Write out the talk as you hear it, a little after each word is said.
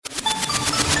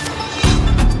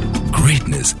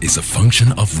greatness is a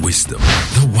function of wisdom.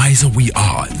 The wiser we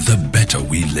are, the better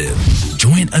we live.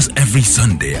 Join us every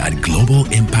Sunday at Global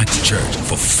Impact Church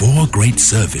for 4 great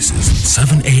services: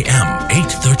 7 a.m.,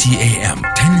 8:30 a.m.,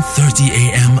 10:30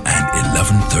 a.m., and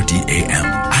 11:30 a.m.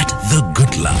 at The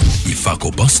Good Land,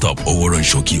 Ifako Bus Stop,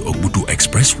 Oworonshoki Ogbudu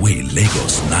Expressway,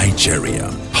 Lagos, Nigeria.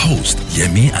 Host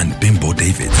Yemi and Bimbo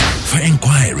David. For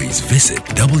inquiries, visit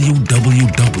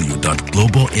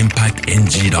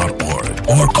www.globalimpactng.org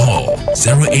or call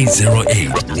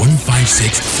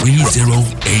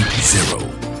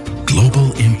 0808-156-3080.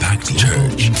 Global Impact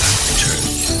Church.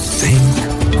 Think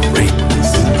greatness.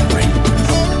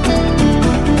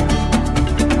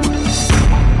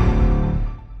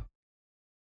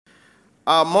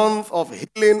 Our month of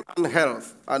healing and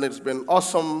health, and it's been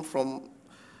awesome from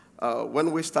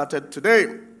when we started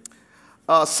today.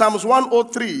 Psalms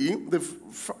 103, the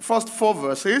first 4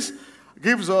 verses,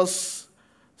 gives us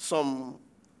some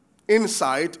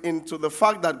insight into the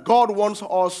fact that God wants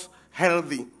us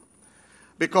healthy.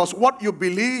 Because what you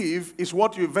believe is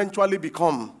what you eventually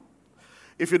become.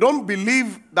 If you don't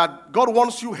believe that God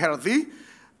wants you healthy,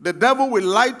 the devil will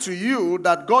lie to you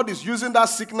that God is using that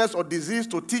sickness or disease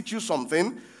to teach you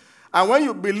something. And when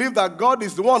you believe that God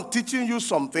is the one teaching you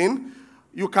something,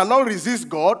 you cannot resist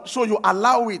God, so you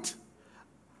allow it.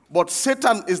 But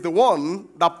Satan is the one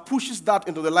that pushes that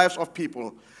into the lives of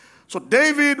people. So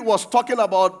David was talking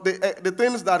about the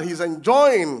things that he's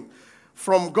enjoying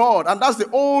from God. And that's the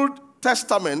Old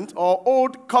Testament or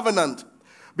Old Covenant.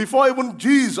 Before even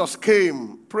Jesus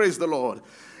came, praise the Lord.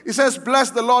 He says, "Bless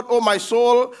the Lord, O my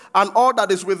soul, and all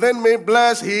that is within me,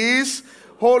 bless his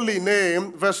holy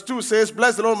name." Verse 2 says,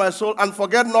 "Bless the Lord, my soul, and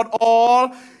forget not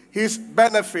all his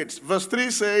benefits." Verse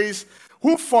 3 says,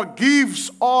 "Who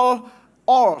forgives all."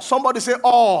 Somebody say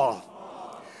all.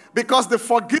 Because the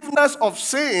forgiveness of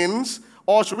sins,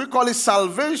 or should we call it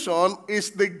salvation,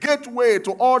 is the gateway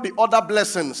to all the other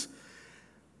blessings.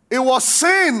 It was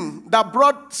sin that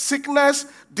brought sickness,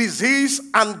 disease,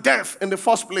 and death in the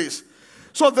first place.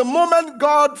 So the moment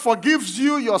God forgives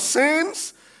you your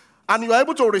sins, and you are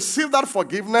able to receive that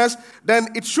forgiveness, then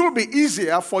it should be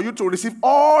easier for you to receive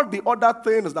all the other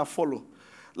things that follow,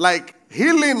 like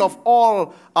healing of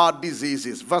all our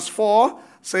diseases. Verse 4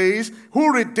 says,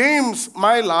 "Who redeems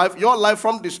my life, your life,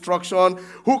 from destruction,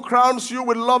 who crowns you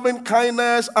with loving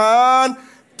kindness and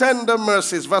tender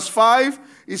mercies." Verse 5,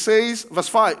 he says, verse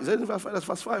 5, is it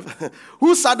verse 5?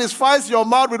 "Who satisfies your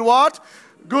mouth with what?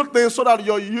 Good things, so that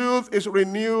your youth is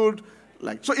renewed."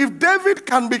 So if David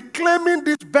can be claiming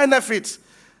these benefits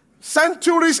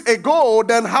centuries ago,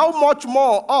 then how much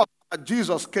more us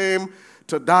Jesus came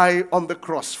to die on the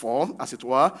cross for, as it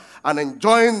were, and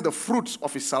enjoying the fruits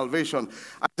of his salvation.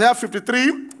 Isaiah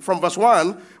 53 from verse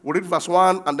 1, we'll read verse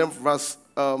 1 and then verse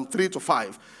 3 to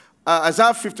 5.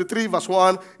 Isaiah 53 verse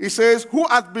 1, he says, "Who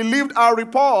hath believed our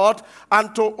report,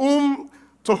 and to whom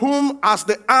has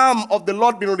the arm of the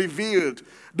Lord been revealed?"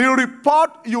 The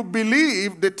report you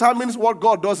believe determines what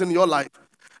God does in your life.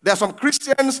 There are some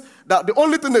Christians that the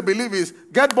only thing they believe is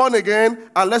get born again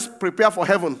and let's prepare for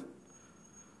heaven.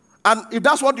 And if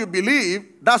that's what you believe,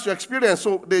 that's your experience.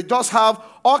 So they just have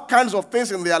all kinds of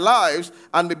things in their lives,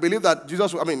 and they believe that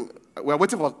we're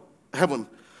waiting for heaven.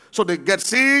 So they get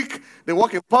sick, they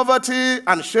walk in poverty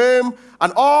and shame,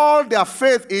 and all their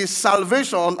faith is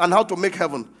salvation and how to make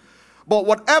heaven. But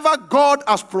whatever God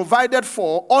has provided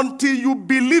for, until you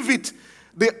believe it,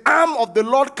 the arm of the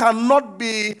Lord cannot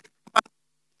be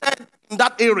in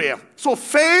that area. So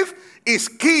faith is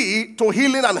key to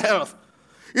healing and health.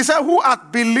 He said, "Who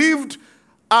hath believed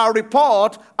our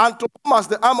report, and to whom has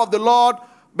the arm of the Lord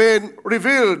been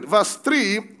revealed?" Verse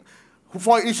 3,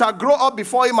 "For he shall grow up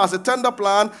before him as a tender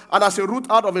plant, and as a root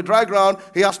out of a dry ground.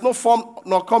 He has no form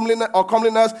nor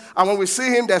comeliness, and when we see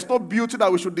him, there's no beauty that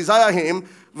we should desire him."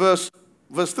 Verse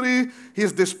 3, "He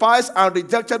is despised and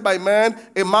rejected by men."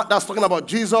 That's talking about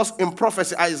Jesus in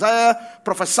prophecy. Isaiah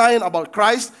prophesying about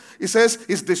Christ. He says,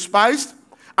 "He's despised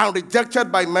and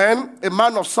rejected by men, a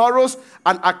man of sorrows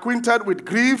and acquainted with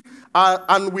grief,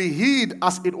 and we hid,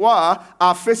 as it were,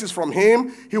 our faces from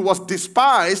him. He was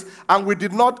despised, and we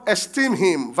did not esteem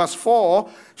him." Verse 4,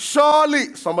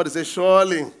 "Surely," somebody say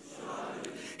surely.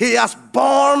 "He has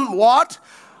borne" what?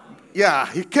 Yeah,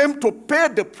 he came to pay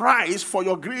the price for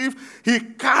your grief. He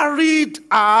carried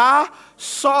our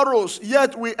sorrows,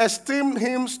 yet we esteemed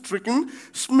him stricken,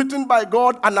 smitten by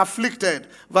God, and afflicted.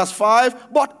 Verse 5,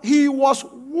 "But he was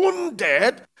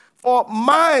wounded for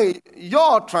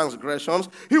your transgressions.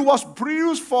 He was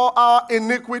bruised for our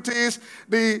iniquities.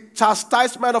 The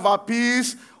chastisement of our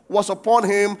peace was upon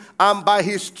him, and by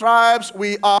his stripes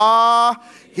we are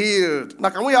healed. Now,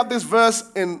 can we have this verse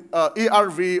in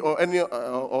ERV or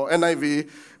NIV?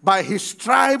 By his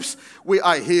stripes we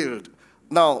are healed.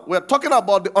 Now, we're talking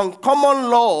about the uncommon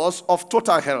laws of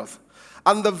total health.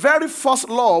 And the very first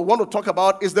law we want to talk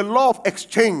about is the law of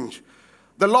exchange.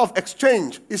 The law of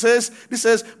exchange. This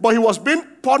says, but he was being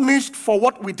punished for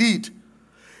what we did.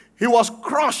 He was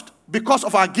crushed because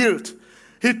of our guilt.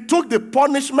 He took the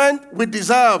punishment we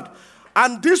deserved.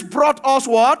 And this brought us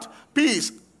what?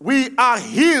 Peace. We are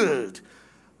healed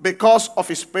because of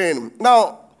his pain.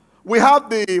 Now, we have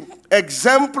the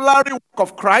exemplary work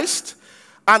of Christ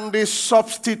and the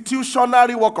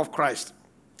substitutionary work of Christ.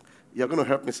 You're going to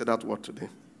help me say that word today.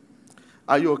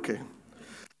 Are you okay?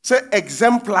 Say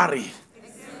exemplary.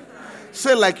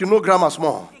 Say like you know grammar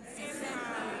small.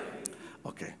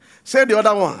 Okay. Say the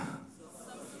other one.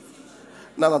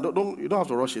 No, you don't have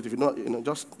to rush it. If you know,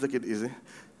 just take it easy.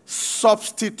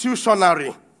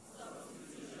 Substitutionary.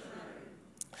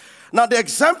 Now, the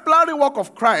exemplary work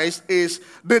of Christ is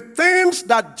the things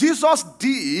that Jesus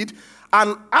did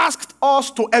and asked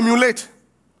us to emulate.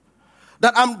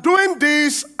 That I'm doing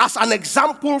this as an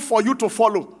example for you to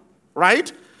follow,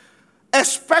 right?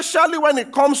 Especially when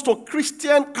it comes to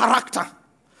Christian character.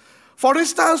 For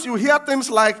instance, you hear things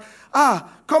like,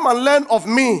 come and learn of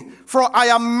me, for I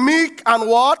am meek and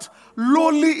what?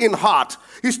 Lowly in heart.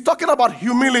 He's talking about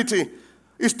humility.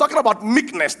 He's talking about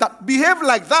meekness, that behave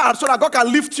like that so that God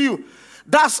can lift you.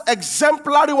 That's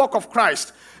exemplary work of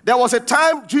Christ. There was a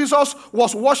time Jesus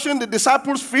was washing the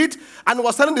disciples' feet and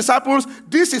was telling disciples,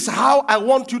 this is how I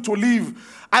want you to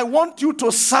live. I want you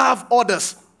to serve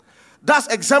others. That's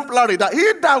exemplary. That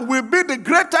he that will be the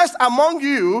greatest among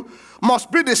you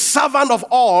must be the servant of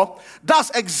all.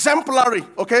 That's exemplary,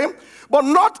 okay? But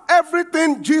not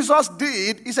everything Jesus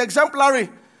did is exemplary.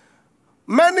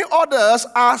 Many others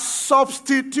are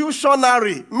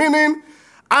substitutionary, meaning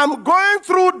I'm going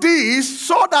through this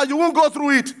so that you won't go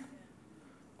through it.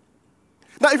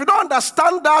 Now, if you don't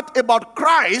understand that about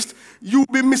Christ, you'll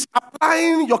be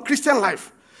misapplying your Christian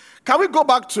life. Can we go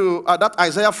back to that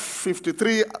Isaiah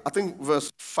 53, I think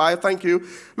verse 5, thank you.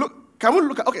 Look, can we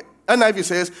look at, okay, NIV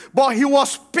says, but he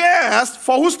was pierced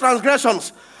for whose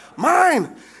transgressions?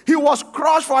 Mine. He was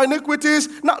crushed for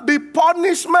iniquities. Now, the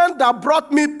punishment that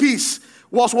brought me peace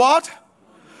was what?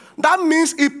 That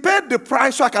means he paid the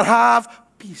price so I can have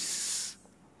peace.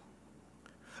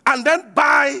 And then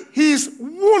by his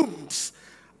wounds,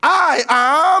 I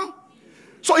am.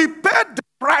 So he paid the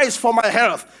price for my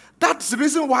health. That's the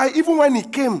reason why even when he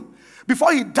came,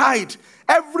 before he died,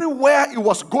 everywhere he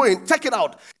was going, check it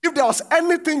out. If there was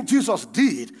anything Jesus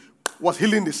did, was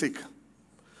healing the sick.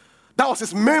 That was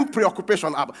his main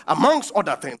preoccupation, amongst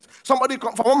other things.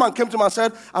 One man came to him and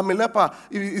said, I'm a leper.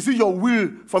 Is it your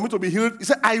will for me to be healed? He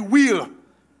said, I will.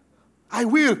 I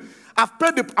will. I'm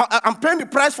paying the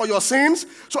price for your sins.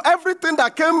 So everything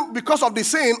that came because of the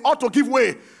sin ought to give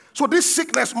way. So this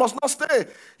sickness must not stay.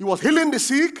 He was healing the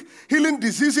sick, healing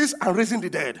diseases, and raising the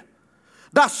dead.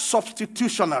 That's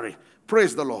substitutionary.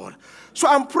 Praise the Lord. So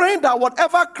I'm praying that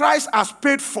whatever Christ has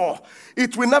paid for,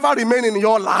 it will never remain in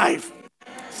your life.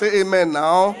 Say amen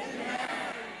now. Amen.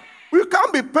 We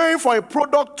can't be paying for a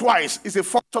product twice. It's a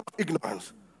function of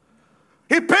ignorance.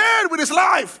 He paid with his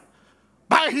life.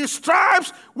 By his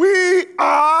stripes, we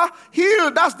are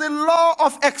healed. That's the law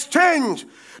of exchange.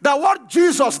 That what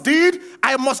Jesus did,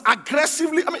 I must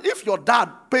aggressively, if your dad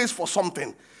pays for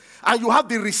something, and you have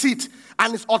the receipt,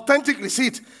 and it's authentic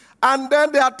receipt, and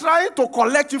then they are trying to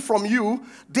collect it from you,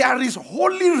 there is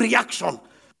holy reaction.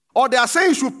 Or they are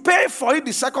saying you should pay for it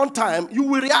the second time, you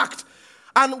will react.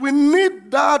 And we need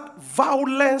that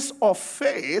violence of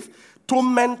faith to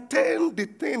maintain the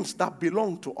things that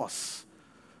belong to us.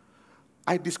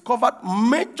 I discovered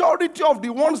majority of the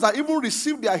ones that even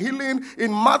received their healing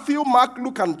in Matthew, Mark,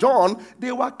 Luke, and John,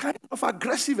 they were kind of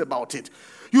aggressive about it.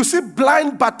 You see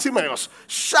blind Bartimaeus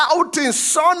shouting,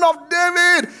 Son of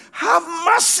David, have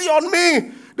mercy on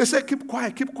me. They say, keep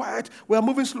quiet. We are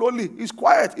moving slowly. He's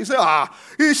quiet. He said,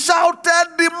 he shouted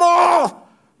the more.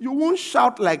 You won't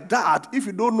shout like that if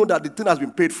you don't know that the thing has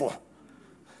been paid for.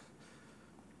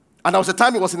 And there was a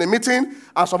time he was in a meeting,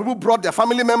 and some people brought their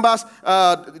family members.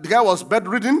 The guy was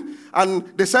bedridden,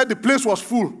 and they said the place was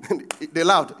full. They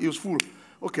laughed. It was full.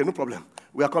 Okay, no problem.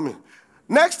 We are coming.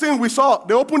 Next thing we saw,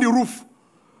 they opened the roof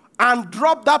and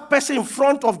dropped that person in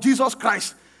front of Jesus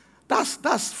Christ.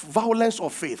 That's violence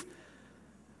of faith.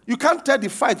 You can't tell the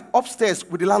fight upstairs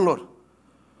with the landlord,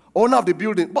 owner of the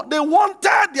building. But they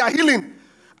wanted their healing.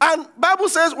 And Bible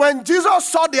says when Jesus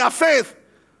saw their faith,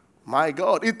 my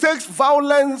God, it takes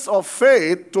violence of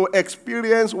faith to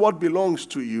experience what belongs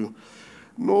to you.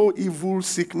 no evil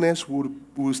sickness will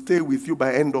stay with you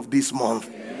by end of this month.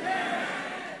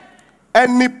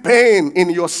 Any pain in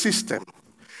your system,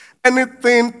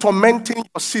 anything tormenting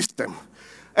your system,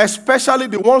 especially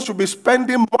the ones you'll be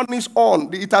spending monies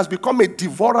on, it has become a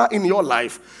devourer in your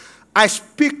life. I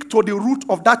speak to the root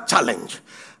of that challenge.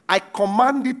 I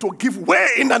command it to give way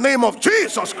in the name of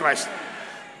Jesus Christ.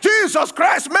 Jesus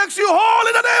Christ makes you whole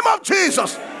in the name of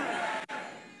Jesus.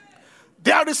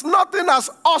 There is nothing as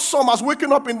awesome as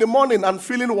waking up in the morning and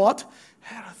feeling what?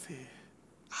 Healthy.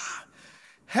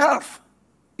 Health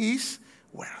is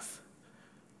wealth.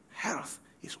 Health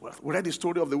is wealth. We read the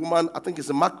story of the woman, I think it's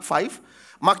in Mark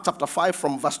chapter 5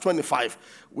 from verse 25.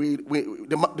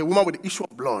 The woman with the issue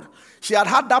of blood. She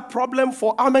had that problem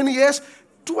for how many years?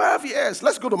 12 years.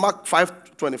 Let's go to Mark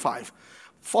 5:25.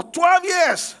 For 12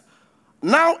 years.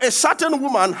 Now a certain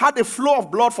woman had a flow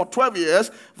of blood for 12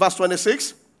 years, verse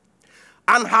 26,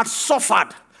 and had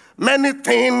suffered many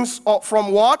things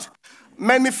from what?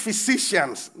 Many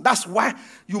physicians. That's why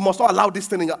you must not allow this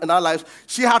thing in our lives.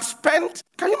 She had spent,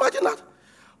 can you imagine that?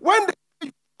 When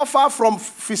they suffer from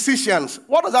physicians,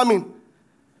 what does that mean?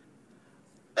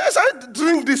 They said,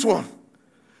 drink this one.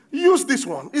 Use this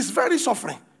one. It's very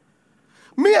suffering.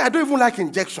 Me, I don't even like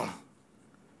injection.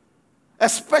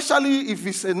 Especially if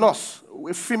it's a nurse,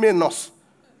 a female nurse.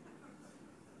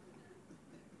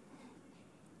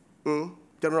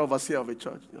 General overseer of a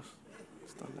church. Just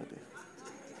stand right there.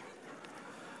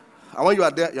 And when you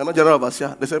are there, you're not general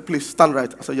overseer. They say, please stand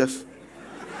right. I say, yes.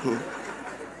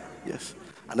 Yes.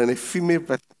 And then a female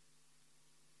person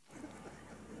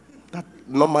that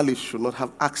normally should not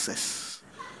have access.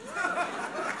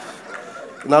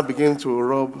 Now begin to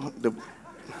rub the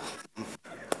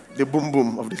boom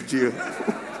boom of this jail.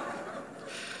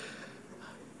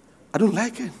 I don't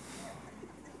like it.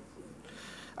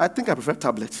 I think I prefer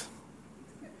tablets.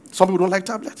 Some people don't like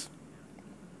tablets.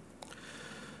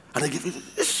 And they give it,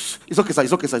 it's okay, sir,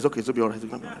 it's okay, sir, it's okay, it'll be all right.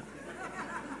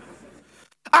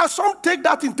 And some take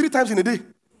that in 3 times in a day.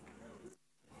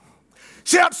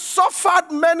 She had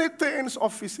suffered many things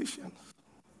of physicians.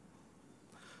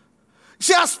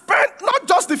 She has spent not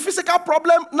just the physical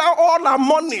problem, now all her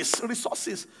monies,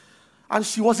 resources. And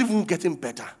she wasn't even getting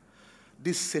better.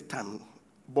 This Satan,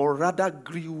 but rather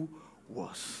grew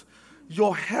worse.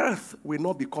 Your health will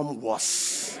not become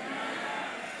worse.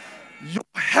 Your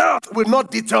health will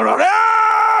not deteriorate.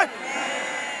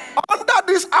 Under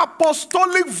this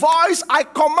apostolic voice, I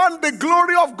command the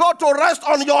glory of God to rest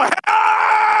on your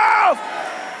health.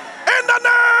 In the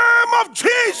name of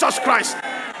Jesus Christ.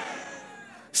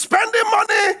 Spending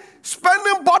money,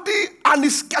 spending body, and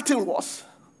it's getting worse.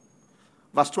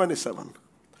 Verse 27.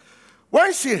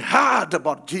 When she heard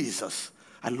about Jesus,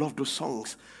 I love those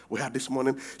songs we had this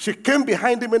morning. She came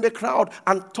behind him in the crowd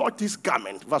and touched his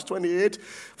garment. Verse 28.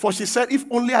 For she said, if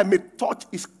only I may touch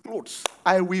his clothes,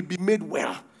 I will be made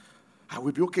well. I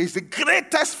will be okay. He's the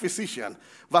greatest physician.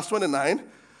 Verse 29.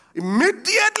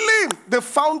 Immediately the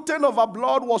fountain of her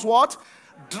blood was what?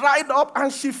 Dried up,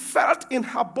 and she felt in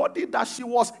her body that she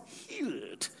was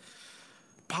healed.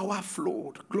 Power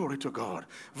flowed. Glory to God.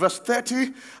 Verse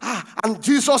 30. And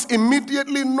Jesus,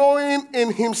 immediately knowing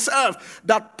in himself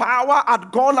that power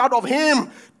had gone out of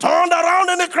him, turned around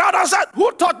in the crowd and said,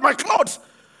 who touched my clothes?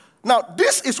 Now,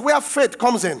 this is where faith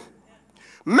comes in.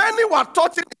 Many were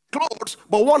touching clothes,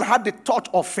 but one had the touch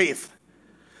of faith.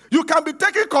 You can be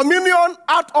taking communion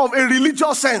out of a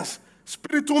religious sense.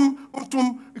 Spiritum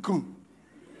untum icum.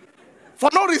 For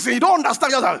no reason, you don't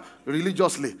understand just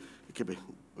religiously.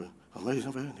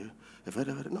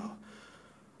 No.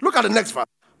 Look at the next verse.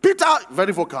 Peter,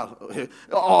 very vocal.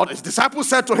 His disciples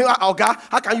said to him, Oga,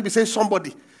 how can you be saying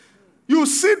somebody? You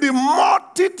see the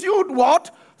multitude,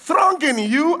 what? Thronging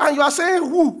you, and you are saying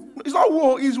who? It's not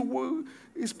who,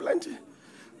 it's plenty.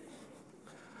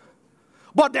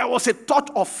 But there was a touch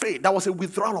of faith. There was a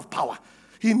withdrawal of power.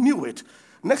 He knew it.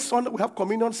 Next Sunday, we have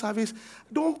communion service.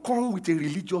 Don't come with a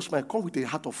religious mind. Come with a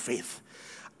heart of faith.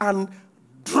 And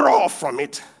draw from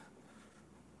it.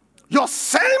 Your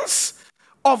sense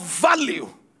of value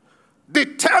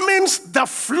determines the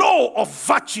flow of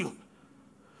virtue.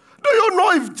 Do you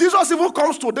know if Jesus even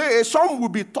comes today, some will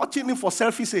be touching him for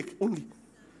selfie sake only.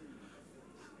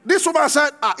 This woman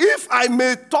said, if I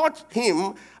may touch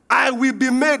him, I will be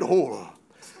made whole.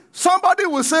 Somebody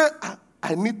will say,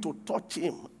 I need to touch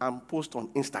him and post on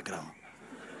Instagram.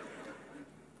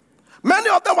 Many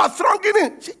of them were thronging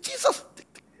in. Jesus.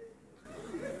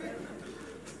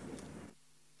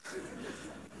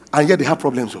 And yet they have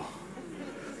problems.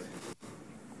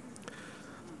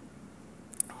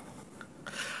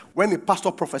 When a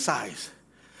pastor prophesies,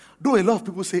 though a lot of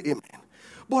people say amen,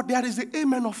 but there is the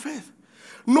amen of faith.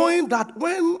 knowing that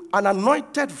when an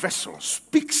anointed vessel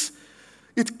speaks,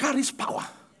 it carries power.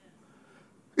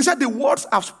 He said, the words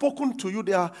I've spoken to you,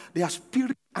 they are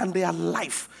spirit and they are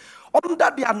life. Under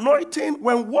the anointing,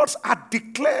 when words are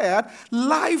declared,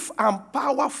 life and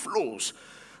power flows.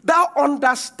 That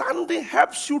understanding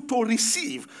helps you to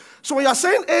receive. So when you're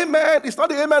saying amen, it's not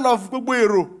the amen of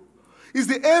Guguero. It's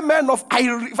the amen of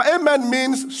if amen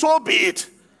means so be it.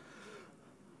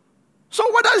 So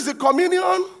whether it's the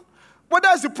communion, whether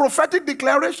it's the prophetic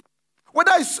declaration,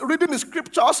 whether it's reading the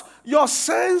scriptures, your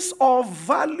sense of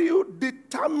value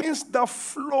determines the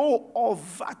flow of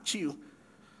virtue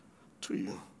to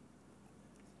you.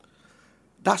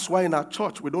 That's why in our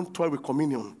church we don't toy with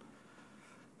communion.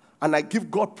 And I give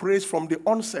God praise from the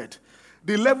onset.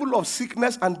 The level of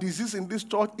sickness and disease in this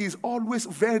church is always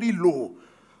very low.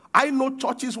 I know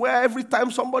churches where every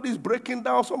time somebody is breaking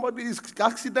down, somebody is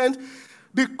accident,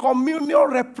 the communion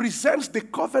represents the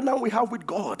covenant we have with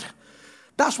God.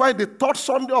 That's why the third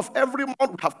Sunday of every month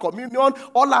we have communion.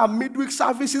 All our midweek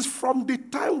services from the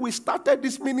time we started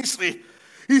this ministry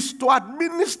is to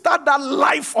administer that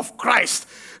life of Christ,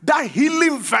 that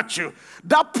healing virtue,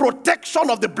 that protection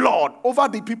of the blood over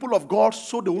the people of God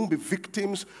so they won't be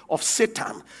victims of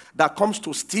Satan that comes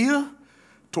to steal,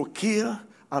 to kill,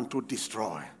 and to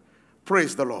destroy.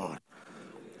 Praise the Lord.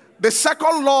 The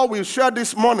second law we'll share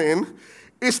this morning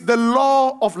is the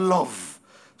law of love.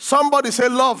 Somebody say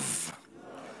love.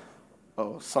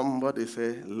 Oh, somebody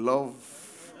say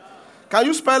love. Can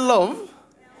you spell love?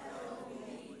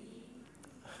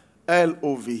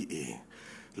 L-O-V-E.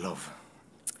 Love.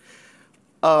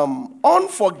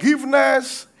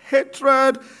 Unforgiveness,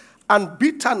 hatred, and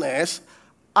bitterness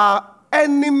are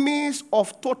enemies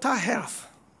of total health.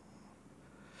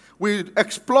 We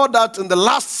explored that in the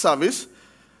last service.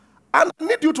 And I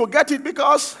need you to get it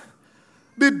because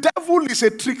the devil is a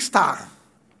trickster.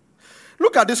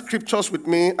 Look at these scriptures with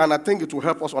me, and I think it will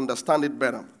help us understand it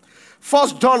better.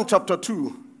 1 John chapter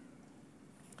 2.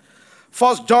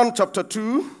 1 John chapter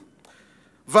 2,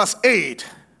 verse 8.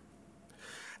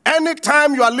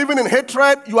 Anytime you are living in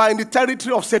hatred, you are in the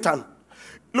territory of Satan.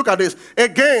 Look at this.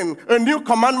 Again, a new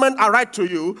commandment I write to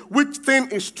you, which thing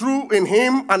is true in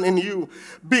him and in you.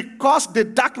 Because the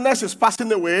darkness is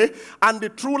passing away and the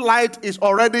true light is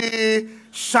already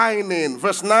shining.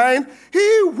 Verse 9.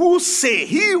 He who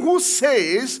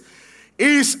says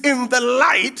is in the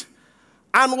light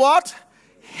and what?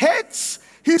 Hates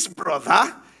his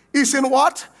brother is in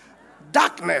what?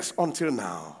 Darkness until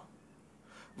now.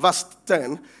 Verse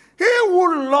 10. He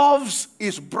who loves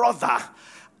his brother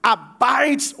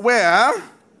abides where?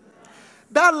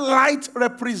 That light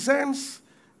represents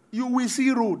you will see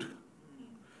road.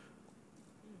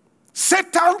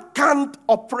 Satan can't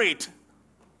operate.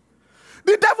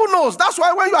 The devil knows. That's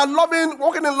why when you are loving,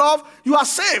 walking in love, you are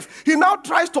safe. He now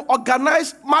tries to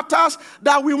organize matters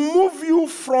that will move you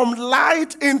from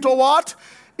light into what?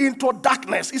 Into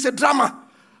darkness. It's a drama.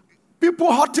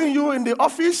 People hurting you in the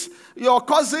office, your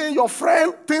cousin, your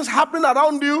friend, things happening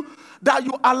around you that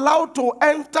you allow to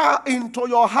enter into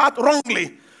your heart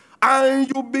wrongly.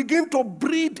 And you begin to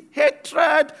breed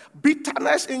hatred,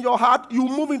 bitterness in your heart. You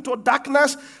move into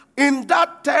darkness. In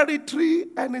that territory,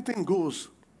 anything goes.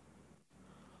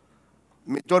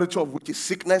 Majority of which is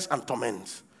sickness and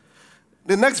torment.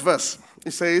 The next verse,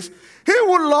 it says, he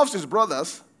who loves his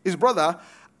brother,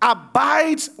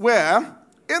 abides where?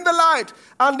 In the light.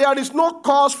 And there is no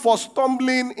cause for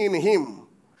stumbling in him.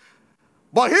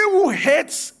 But he who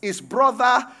hates his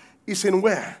brother is in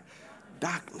where?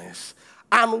 Darkness.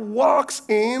 And walks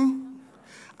in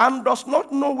and does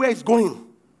not know where he's going.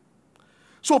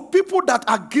 So people that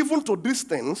are given to these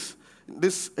things,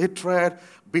 this hatred,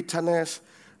 bitterness,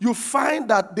 you find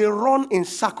that they run in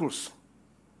circles.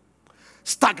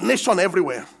 Stagnation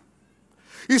everywhere.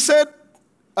 He said,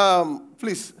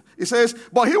 he says,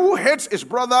 but he who hates his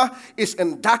brother is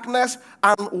in darkness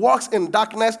and walks in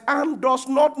darkness and does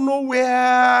not know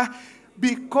where,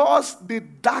 because the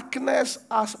darkness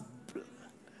has...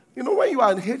 You know, when you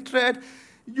are in hatred,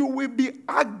 you will be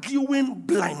arguing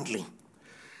blindly.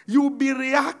 You will be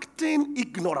reacting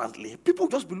ignorantly. People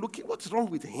just be looking, what's wrong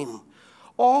with him?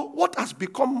 Or what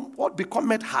become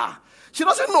her? She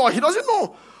doesn't know, he doesn't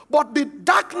know. But the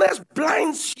darkness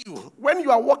blinds you when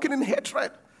you are walking in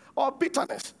hatred or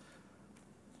bitterness.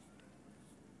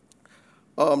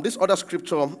 This other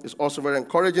scripture is also very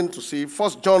encouraging to see.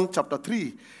 1 John chapter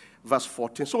 3, verse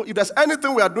 14. So if there's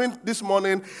anything we are doing this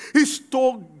morning, is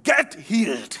to get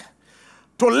healed,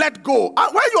 to let go.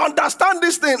 And when you understand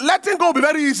this thing, letting go will be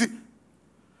very easy.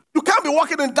 You can't be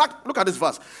walking in dark. Look at this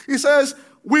verse. It says,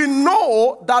 we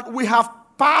know that we have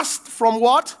passed from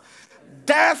what?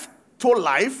 Death to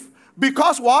life,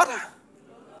 Because what?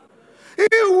 He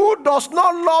who does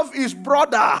not love his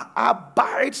brother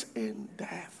abides in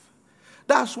death.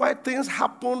 That's why things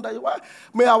happen.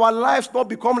 May our lives not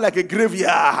become like a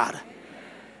graveyard.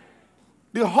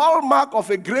 The hallmark of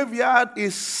a graveyard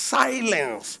is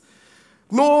silence.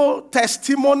 No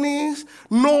testimonies,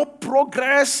 no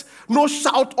progress, no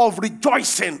shout of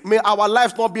rejoicing. May our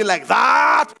lives not be like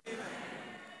that.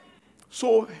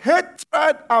 So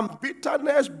hatred and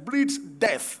bitterness breeds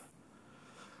death.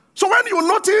 So when you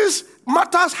notice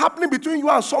matters happening between you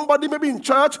and somebody, maybe in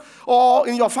church or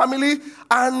in your family,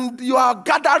 and you are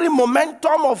gathering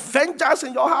momentum of vengeance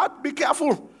in your heart, be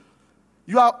careful.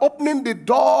 You are opening the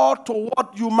door to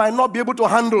what you might not be able to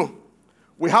handle.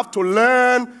 We have to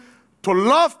learn to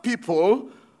love people.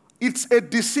 It's a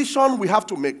decision we have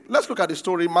to make. Let's look at the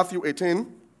story, Matthew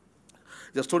 18.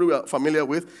 The story we are familiar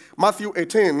with. Matthew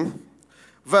 18,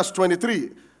 verse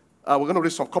 23. We're going to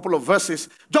read some couple of verses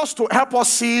just to help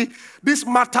us see this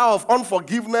matter of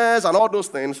unforgiveness and all those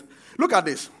things. Look at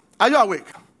this. Are you awake?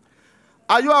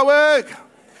 Are you awake?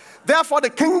 Therefore, the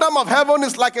kingdom of heaven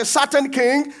is like a certain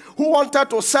king who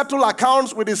wanted to settle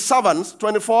accounts with his servants.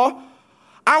 24.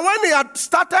 And when he had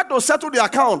started to settle the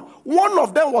account, one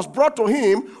of them was brought to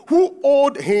him who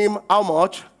owed him how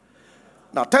much?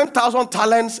 Now, 10,000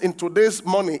 talents in today's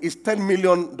money is $10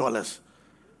 million.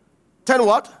 10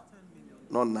 what?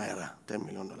 Not naira, $10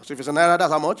 million. So if it's a naira,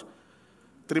 that's how much?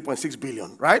 3.6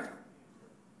 billion, right?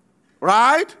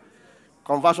 Right?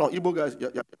 Conversion, Igbo guys.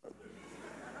 Yeah.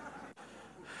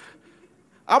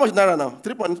 How much naira now?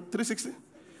 3.360?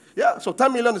 Yeah, so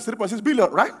 10 million is 3.6 billion,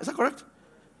 right? Is that correct?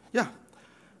 Yeah.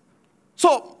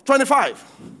 So, 25.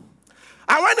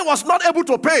 And when he was not able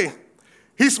to pay,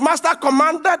 his master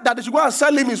commanded that he should go and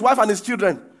sell him his wife and his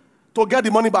children to get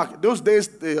the money back. Those days,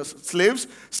 the slaves,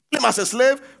 sell him as a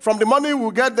slave. From the money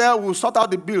we'll get there, we'll sort out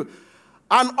the bill.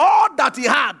 And all that he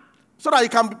had, so that he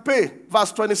can pay.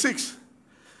 Verse 26.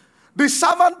 The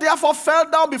servant therefore fell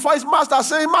down before his master,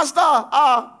 saying, Master,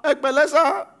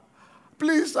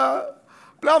 please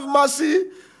have mercy.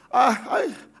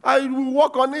 I will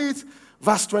work on it.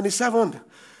 Verse 27.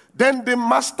 Then the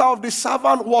master of the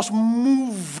servant was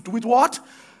moved with what?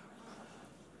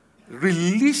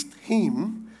 Released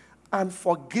him and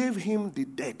forgave him the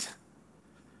debt.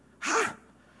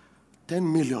 $10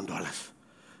 million.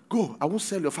 Go. I won't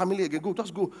sell your family again. Go.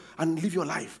 Just go and live your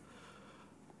life.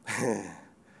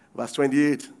 Verse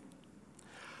 28.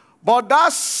 But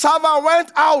that servant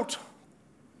went out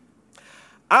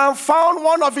and found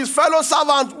one of his fellow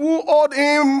servants who owed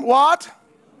him what?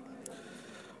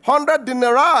 100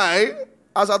 denarii,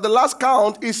 as at the last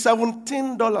count, is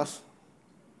 $17.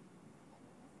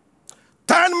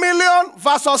 10 million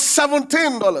versus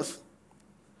 $17.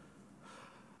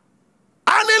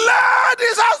 And he laid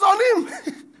his hands on him.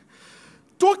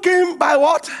 Took him by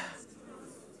what?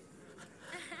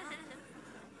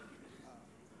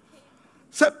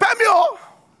 Said, pay me all.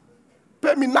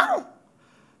 Pay me now.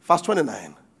 Verse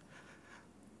 29.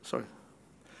 Sorry.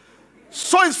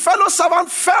 So his fellow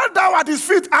servant fell down at his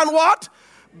feet and what?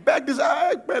 Begged his,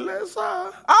 have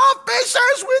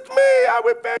patience with me. I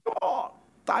will pay you all.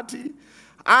 30.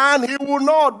 And he would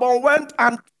not, but went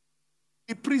and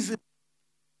in prison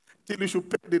till he should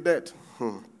pay the debt.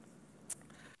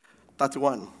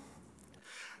 31.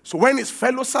 So when his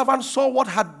fellow servants saw what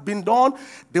had been done,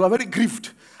 they were very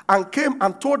grieved and came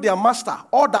and told their master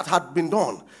all that had been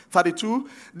done. 32.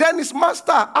 Then his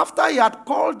master, after he had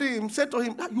called him, said to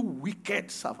him, you wicked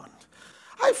servant,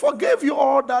 I forgave you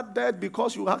all that debt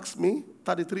because you asked me.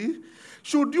 33.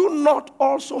 Should you not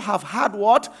also have had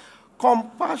what?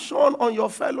 Compassion on your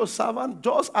fellow servant,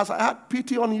 just as I had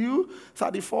pity on you.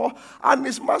 34. And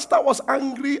his master was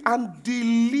angry and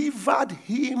delivered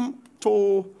him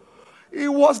to... It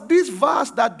was this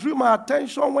verse that drew my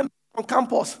attention when on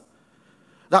campus.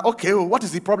 That, okay, what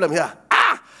is the problem here?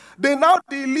 They now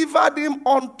delivered him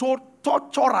unto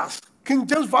torturers. King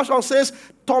James Version says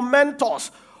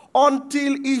tormentors,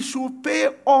 until he should pay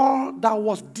all that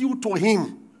was due to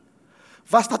him.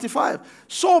 Verse 35.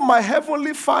 So my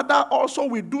heavenly Father also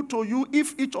will do to you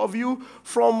if each of you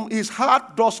from his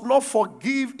heart does not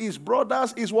forgive his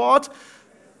brothers. Is what?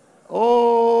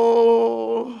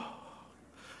 Oh.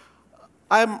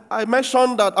 I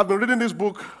mentioned that I've been reading this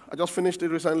book. I just finished it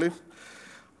recently.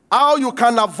 How you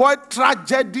can avoid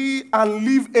tragedy and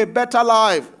live a better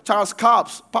life. Charles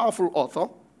Capps, powerful author.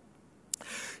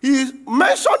 He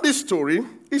mentioned this story.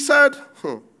 He said,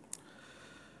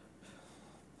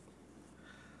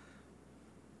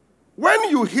 when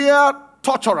you hear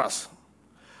torturers,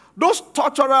 those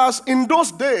torturers in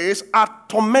those days are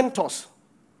tormentors.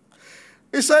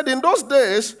 He said in those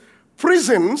days,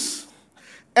 prisons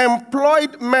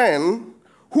employed men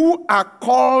who are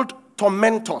called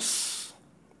tormentors.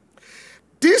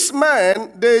 These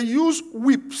men, they use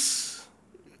whips.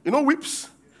 You know whips?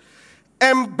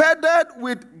 Embedded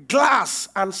with glass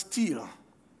and steel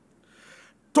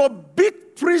to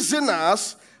beat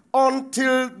prisoners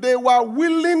until they were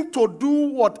willing to do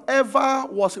whatever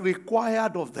was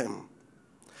required of them.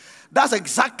 That's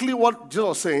exactly what Jesus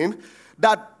was saying.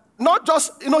 That not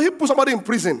just, he put somebody in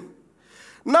prison.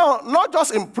 Now, not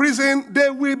just in prison, they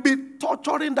will be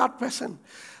torturing that person.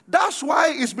 That's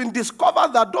why it's been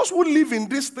discovered that those who live in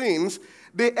these things,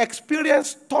 they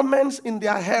experience torments in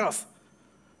their health.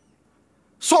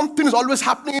 Something is always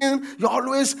happening. You're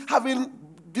always having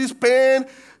this pain.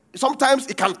 Sometimes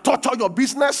it can torture your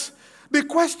business. The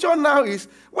question now is,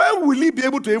 when will he be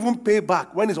able to even pay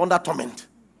back when he's under torment?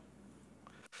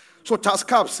 So Charles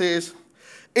Capps says,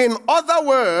 in other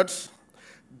words,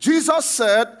 Jesus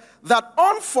said that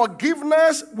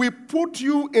unforgiveness will put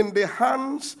you in the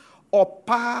hands or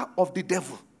power of the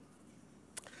devil.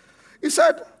 He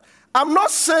said, I'm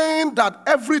not saying that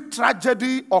every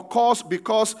tragedy occurs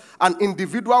because an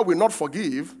individual will not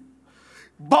forgive,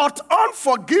 but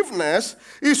unforgiveness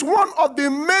is one of the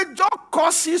major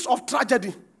causes of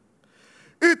tragedy.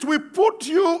 It will put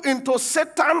you into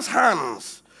Satan's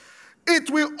hands.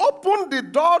 It will open the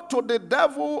door to the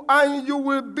devil, and you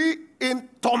will be in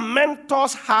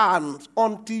tormentors' hands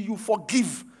until you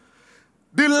forgive.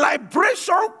 The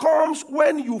liberation comes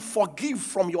when you forgive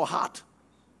from your heart.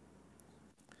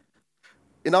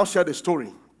 He now shared a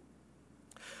story.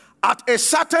 At a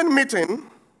certain meeting,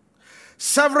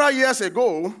 several years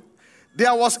ago,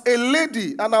 there was a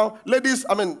lady, and now ladies,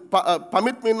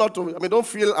 permit me not to, don't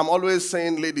feel I'm always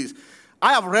saying ladies.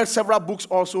 I have read several books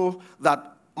also that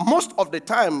most of the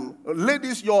time,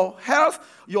 ladies, your health,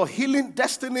 your healing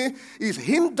destiny is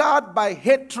hindered by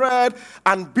hatred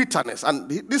and bitterness. And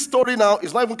this story now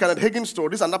is not even Kenneth Hagin's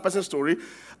story. This is another person's story.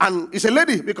 And it's a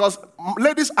lady because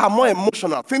ladies are more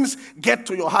emotional. Things get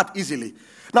to your heart easily.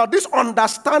 Now, this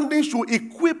understanding should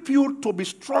equip you to be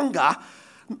stronger,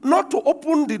 not to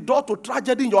open the door to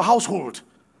tragedy in your household.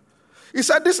 He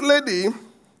said this lady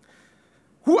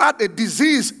who had a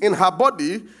disease in her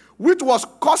body which was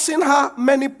causing her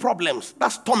many problems.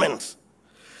 That's torments.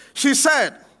 She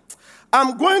said,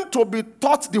 I'm going to be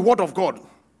taught the word of God.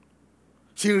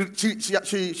 She agreed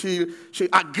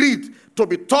to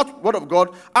be taught the word of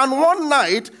God. And one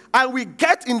night, I will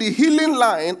get in the healing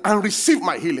line and receive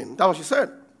my healing. That's what she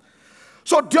said.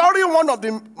 So during one of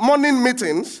the morning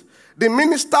meetings, the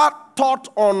minister taught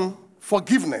on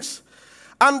forgiveness.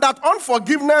 And that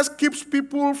unforgiveness keeps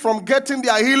people from getting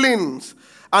their healings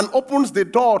and opens the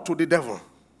door to the devil.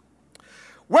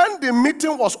 When the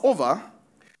meeting was over,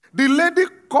 the lady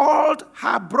called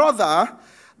her brother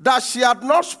that she had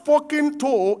not spoken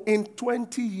to in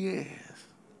 20 years.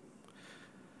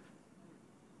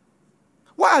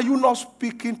 Why are you not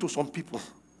speaking to some people?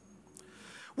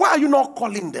 Why are you not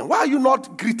calling them? Why are you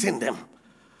not greeting them?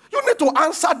 You need to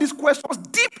answer these questions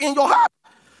deep in your heart.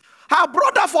 Her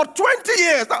brother for 20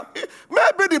 years. Now,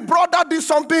 maybe the brother did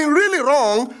something really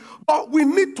wrong, but we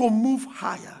need to move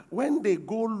higher. When they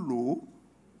go low,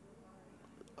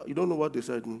 you don't know what they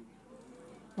said.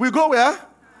 We go where?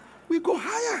 We go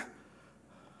higher.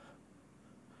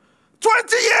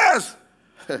 20 years.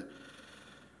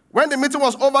 When the meeting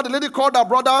was over, the lady called her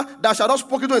brother that she had not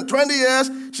spoken to in 20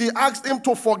 years. She asked him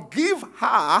to forgive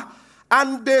her,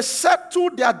 and they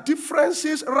settled their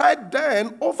differences right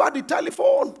then over the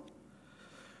telephone.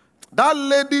 That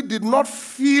lady did not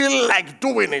feel like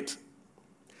doing it.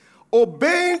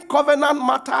 Obeying covenant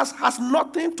matters has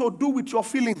nothing to do with your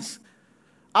feelings.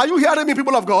 Are you hearing me,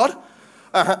 people of God?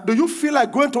 Do you feel like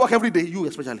going to work every day? You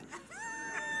especially.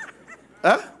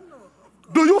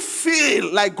 Do you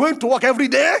feel like going to work every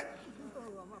day? No,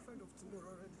 I'm afraid of tomorrow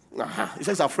already. He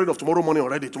says he's afraid of tomorrow morning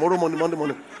already. Tomorrow morning, Monday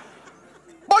morning.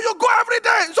 But you go every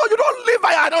day, so you don't live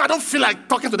by, I don't feel like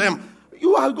talking to them.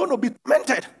 You are going to be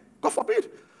tormented. God forbid.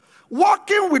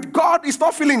 Walking with God is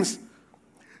not feelings.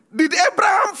 Did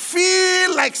Abraham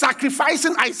feel like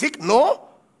sacrificing Isaac? No.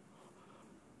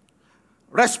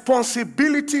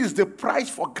 Responsibility is the price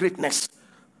for greatness.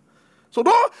 So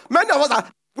though many of us are,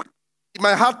 it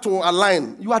might have to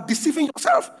align. You are deceiving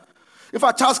yourself. In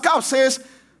fact, Charles Capps says,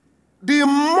 the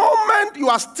moment you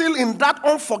are still in that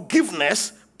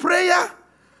unforgiveness, prayer,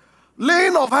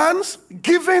 laying of hands,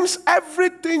 givings,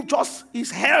 everything just is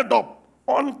held up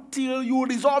until you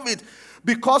resolve it,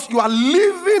 because you are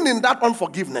living in that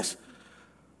unforgiveness.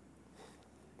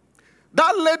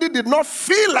 That lady did not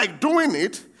feel like doing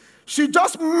it. She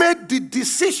just made the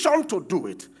decision to do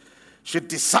it. She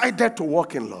decided to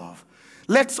walk in love.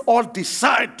 Let's all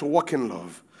decide to walk in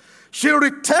love. She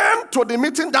returned to the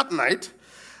meeting that night,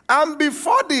 and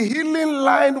before the healing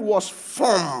line was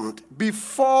formed,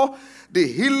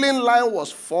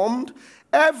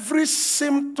 every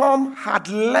symptom had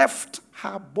left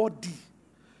her body.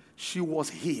 She was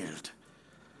healed.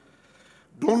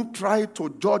 Don't try to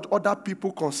judge other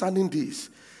people concerning this.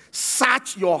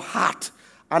 Search your heart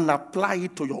and apply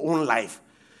it to your own life.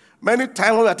 Many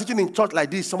times when we are teaching in church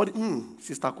like this, somebody,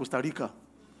 Sister Costa Rica.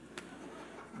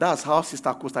 That's how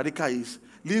Sister Costa Rica is.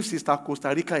 Leave Sister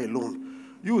Costa Rica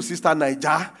alone. You, Sister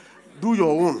Niger, do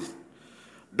your own.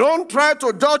 Don't try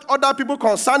to judge other people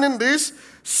concerning this.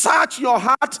 Search your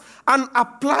heart and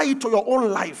apply it to your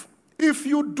own life. If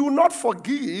you do not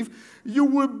forgive, you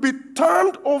will be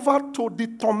turned over to the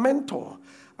tormentor,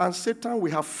 and Satan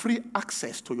will have free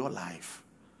access to your life.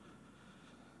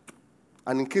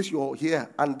 And in case you're here,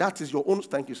 and that is your own,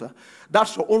 thank you, sir,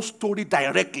 that's your own story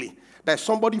directly. There's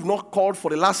somebody you've not called for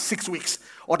the last 6 weeks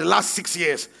or the last 6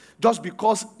 years, just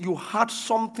because you heard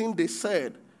something they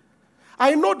said.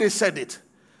 I know they said it.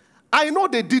 I know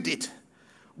they did it.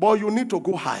 But you need to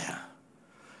go higher.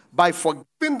 By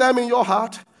forgiving them in your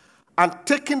heart, and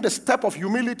taking the step of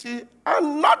humility,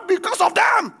 and not because of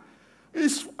them.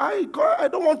 I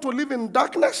don't want to live in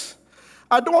darkness.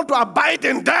 I don't want to abide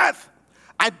in death.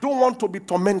 I don't want to be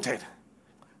tormented.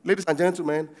 Ladies and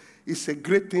gentlemen, it's a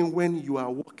great thing when you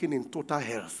are walking in total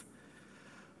health.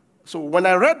 So when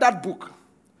I read that book,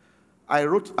 I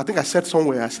think I said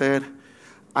somewhere, I said,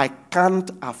 I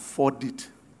can't afford it.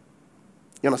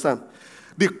 You understand?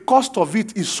 The cost of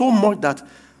it is so much that,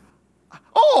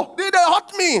 they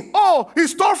hurt me. He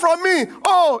stole from me.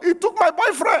 He took my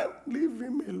boyfriend. Leave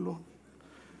him alone.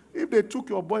 If they took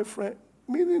your boyfriend,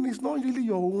 meaning it's not really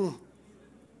your own.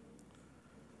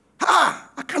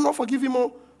 I cannot forgive him.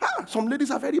 Some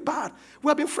ladies are very bad. We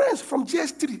have been friends from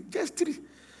GS3.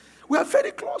 We are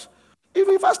very close. Even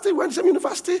university, we went to the same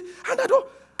university, and I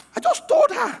just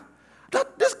told her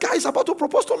that this guy is about to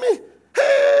propose to me.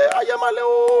 Hey, I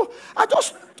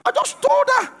just told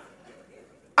her.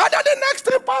 And then the next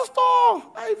thing, Pastor,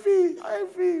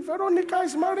 Ivy, Veronica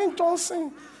is marrying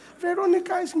Johnson.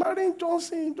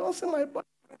 Johnson, my boy.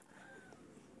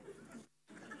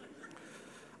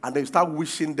 And they start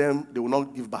wishing them they will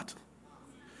not give birth.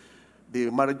 They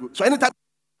married. So anytime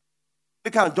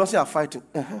Veronica and Johnson are fighting,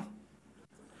 you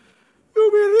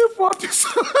will reap what is.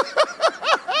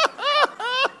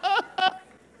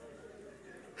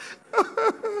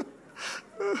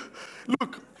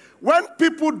 Look, when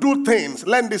people do things,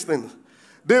 learn these things,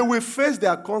 they will face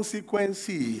their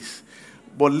consequences,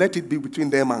 but let it be between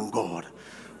them and God.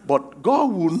 But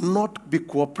God will not be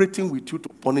cooperating with you to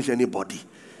punish anybody.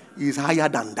 He's higher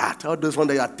than that. All those ones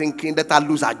that you are thinking, let her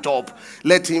lose her job,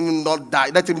 let him not die,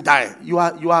 let him die. You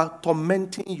are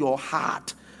tormenting your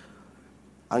heart,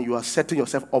 and you are setting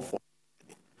yourself up for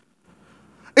it.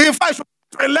 In fact,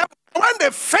 when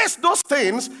they face those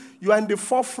things, you are in the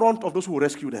forefront of those who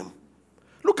rescue them.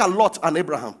 Look at Lot and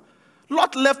Abraham.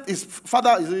 Lot left his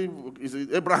father, is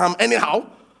it Abraham, anyhow.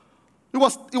 It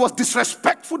was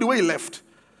disrespectful the way he left.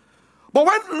 But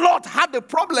when Lot had the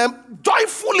problem,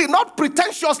 joyfully, not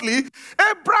pretentiously,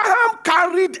 Abraham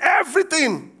carried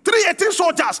everything, 318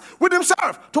 soldiers with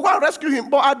himself to go and rescue him.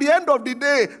 But at the end of the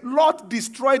day, Lot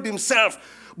destroyed himself.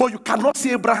 But you cannot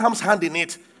see Abraham's hand in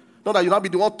it. Not that you not be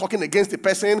the one talking against the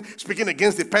person, speaking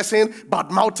against the person,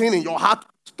 bad-mouthing in your heart.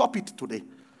 Stop it today.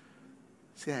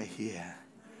 Say, I hear.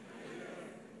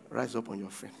 Rise up on your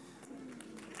feet.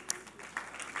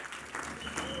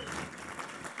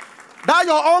 That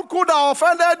your uncle that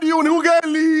offended you,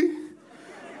 Nugeli,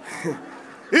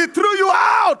 he threw you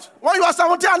out when you were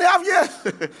 17 and a half years.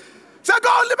 Say,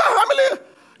 go live my family.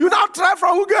 You now travel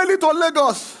from Ugeli to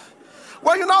Lagos.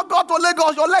 When you now go to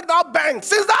Lagos, your leg now bends.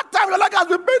 Since that time, your leg has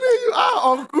been bending you.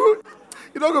 Uncle,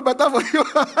 it don't go better for you.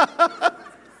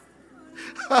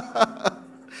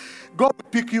 God will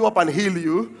pick you up and heal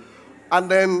you.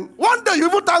 And then one day you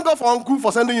even thank God for Uncle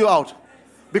for sending you out.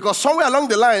 Because somewhere along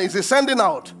the line, it's a sending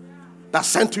out that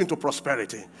sent you into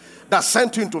prosperity, that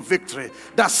sent you into victory,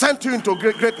 that sent you into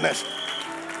greatness.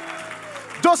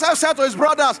 Joseph said to his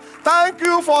brothers, thank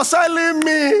you for selling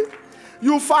me.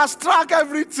 You fast track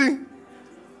everything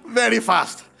very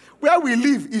fast. Where we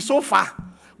live is so far.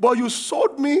 But you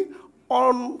sold me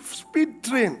on speed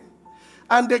train.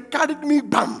 And they carried me,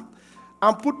 bam,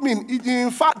 and put me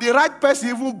in fact, the right person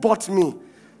even bought me.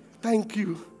 Thank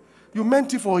you. You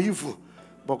meant it for evil,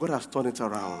 but God has turned it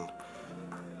around.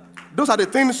 Those are the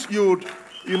things you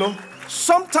know.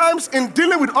 Sometimes in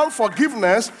dealing with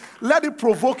unforgiveness, let it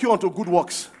provoke you onto good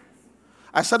works.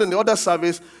 I said in the other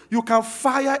service, you can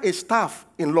fire a staff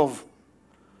in love.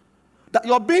 that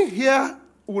your being here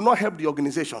will not help the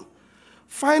organization.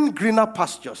 Find greener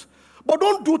pastures. But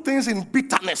don't do things in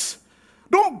bitterness.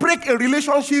 Don't break a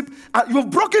relationship and you've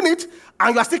broken it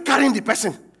and you are still carrying the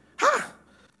person.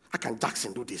 How can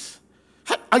Jackson do this?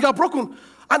 And you are broken.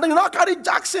 And then you now carry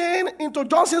Jackson into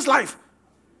Johnson's life.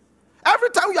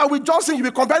 Every time you are with Johnson, you will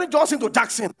be comparing Johnson to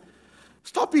Jackson.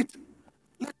 Stop it.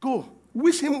 Let go.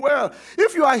 Wish him well.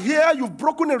 If you are here, you've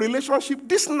broken a relationship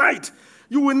this night,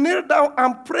 you will kneel down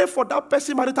and pray for that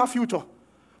person's marital future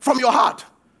from your heart.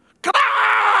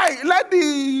 Cry! Let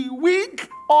the wig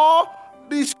or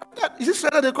the shredder, is it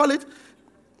shredder they call it?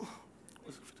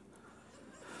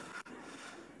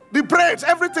 The braids,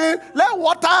 everything, let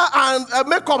water and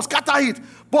makeup scatter it.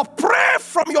 But pray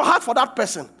from your heart for that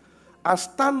person. And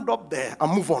stand up there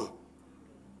and move on.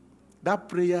 That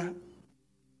prayer,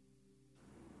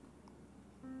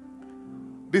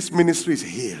 this ministry is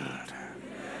healed.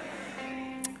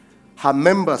 Her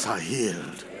members are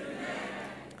healed.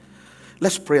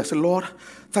 Let's pray. I say, Lord,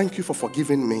 thank you for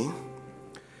forgiving me.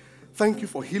 Thank you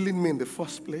for healing me in the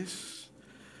first place.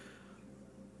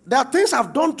 There are things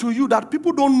I've done to you that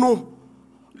people don't know.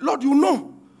 Lord, you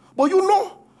know. But you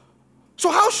know. So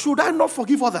how should I not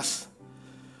forgive others?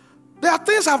 There are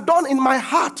things I've done in my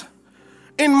heart,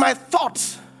 in my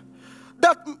thoughts,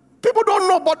 that people don't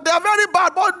know, but they are very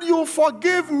bad. But you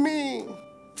forgive me.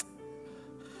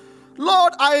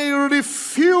 Lord, I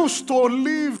refuse to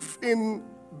live in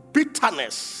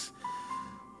bitterness,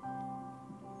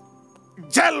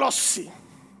 jealousy,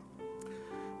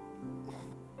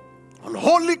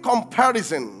 unholy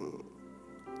comparison.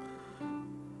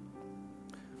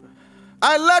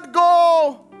 I let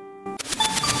go.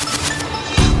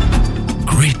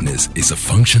 Greatness is a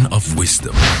function of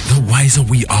wisdom. The wiser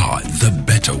we are, the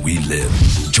better we live.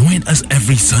 Join us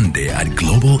every Sunday at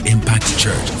Global Impact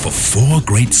Church for 4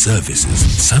 great services: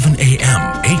 7 a.m.,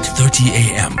 8:30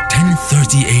 a.m.,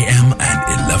 10:30 a.m., and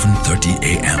 11:30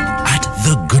 a.m. at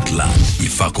The Good Land,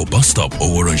 Ifako Bus Stop,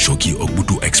 Oworonshoki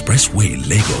Ogbudu Expressway,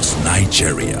 Lagos,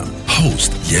 Nigeria.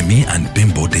 Host Yemi and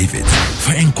Bimbo David.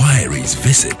 For inquiries,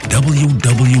 visit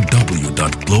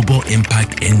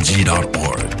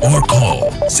www.globalimpactng.org or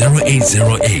call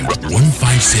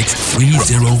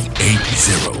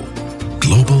 0808-156-3080.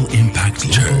 Global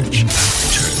Impact Church.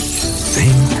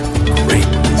 Think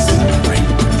great.